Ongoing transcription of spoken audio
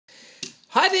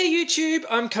Hi there YouTube,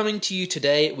 I'm coming to you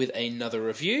today with another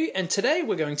review, and today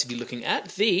we're going to be looking at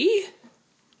the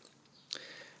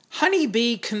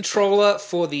Honeybee controller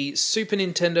for the Super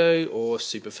Nintendo or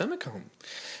Super Famicom.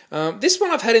 This one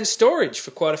I've had in storage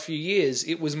for quite a few years.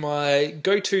 It was my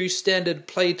go-to standard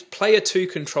Player 2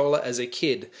 controller as a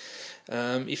kid.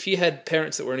 If you had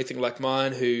parents that were anything like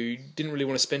mine who didn't really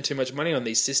want to spend too much money on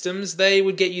these systems, they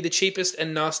would get you the cheapest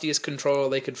and nastiest controller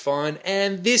they could find,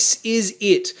 and this is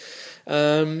it.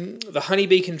 The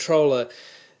Honeybee controller.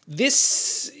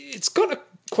 It's got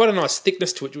quite a nice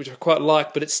thickness to it, which I quite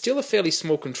like, but it's still a fairly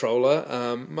small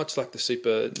controller, much like the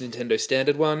Super Nintendo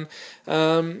standard one.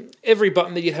 Every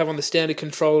button that you have on the standard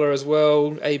controller as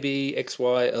well, A, B, X,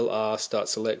 Y, L, R, start,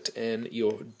 select, and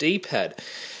your D-pad.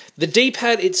 The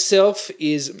D-pad itself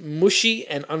is mushy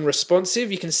and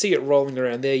unresponsive. You can see it rolling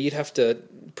around there. You'd have to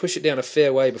push it down a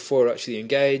fair way before it actually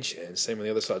engage, and same on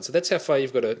the other side. So that's how far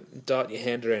you've got to dart your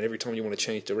hand around every time you want to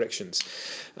change directions.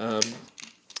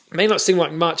 May not seem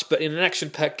like much, but in an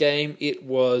action-packed game, it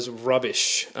was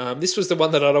rubbish. This was the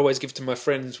one that I'd always give to my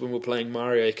friends when we were playing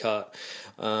Mario Kart.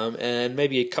 And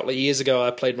maybe a couple of years ago,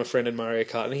 I played my friend in Mario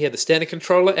Kart, and he had the standard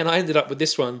controller, and I ended up with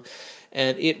this one.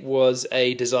 And it was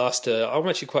a disaster. I'm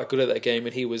actually quite good at that game,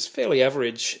 and he was fairly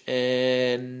average,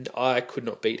 and I could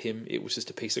not beat him. It was just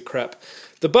a piece of crap.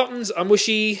 The buttons are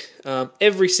mushy.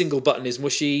 Every single button is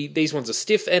mushy. These ones are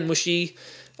stiff and mushy.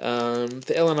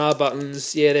 The L and R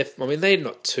buttons, yeah, they're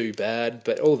not too bad,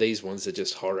 but all these ones are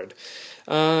just horrid.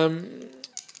 There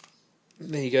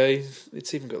you go.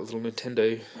 It's even got a little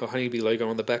Nintendo or Honeybee logo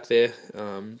on the back there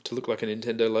to look like a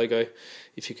Nintendo logo,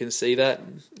 if you can see that.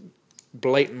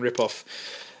 Blatant rip-off.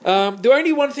 The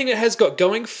only one thing it has got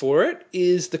going for it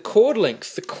is the cord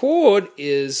length. The cord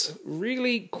is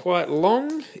really quite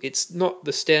long. It's not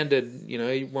the standard,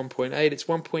 1.8. It's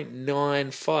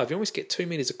 1.95. You almost get 2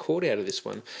 meters of cord out of this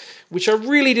one, which I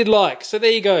really did like. So there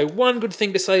you go. One good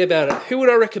thing to say about it. Who would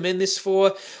I recommend this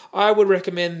for? I would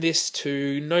recommend this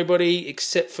to nobody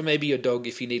except for maybe your dog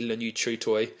if you needed a new chew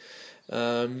toy.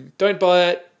 Don't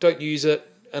buy it. Don't use it.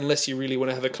 Unless you really want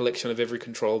to have a collection of every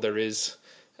control there is.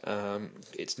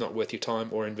 It's not worth your time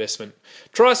or investment.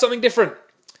 Try something different.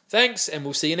 Thanks, and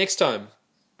we'll see you next time.